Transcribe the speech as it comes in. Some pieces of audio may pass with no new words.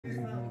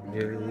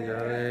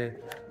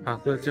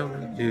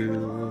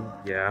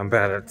Yeah, I'm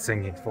bad at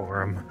singing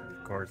for him.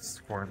 Of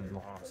course, for him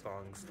law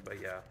songs,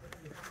 but yeah.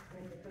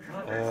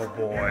 Oh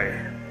boy.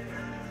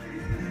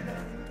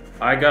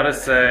 I gotta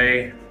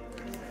say,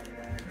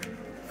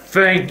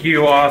 thank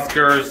you,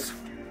 Oscars.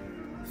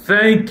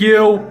 Thank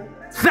you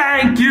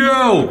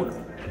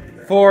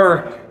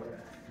for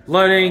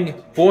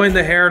letting Boy and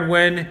the Heron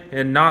win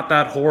and not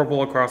that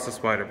horrible Across the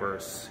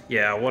Spider-Verse.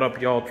 Yeah, what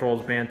up, y'all?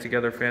 Trolls Band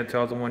Together fan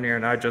 2001 here,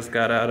 and I just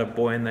got out of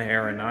Boy and the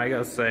Heron. I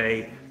gotta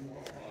say,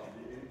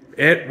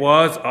 it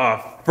was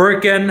a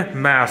freaking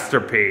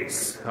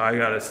masterpiece. I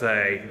gotta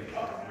say,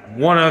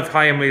 one of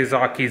Hayao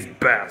Miyazaki's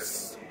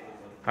best.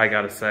 I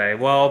gotta say,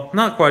 well,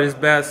 not quite his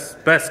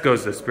best. Best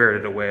goes to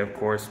Spirited Away, of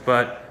course,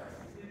 but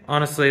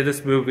honestly,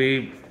 this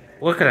movie,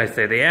 what can I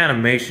say? The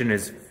animation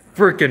is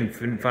freaking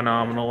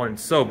phenomenal and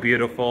so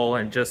beautiful,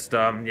 and just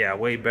yeah,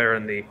 way better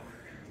than the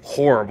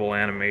horrible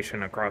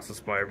animation Across the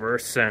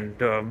Spider-Verse. And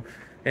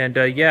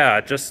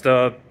yeah, just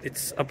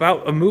it's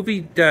about a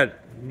movie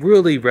that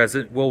really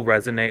will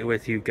resonate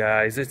with you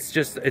guys.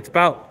 It's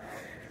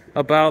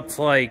about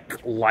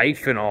like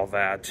life and all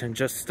that, and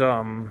just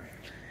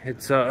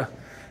it's a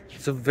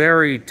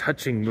very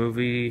touching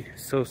movie,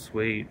 so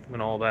sweet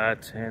and all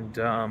that,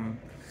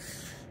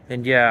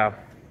 and yeah,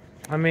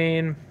 I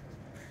mean,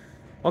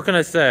 what can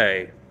I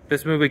say?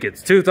 This movie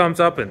gets 2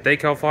 thumbs up, and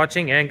thank y'all for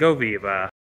watching, and go Viva!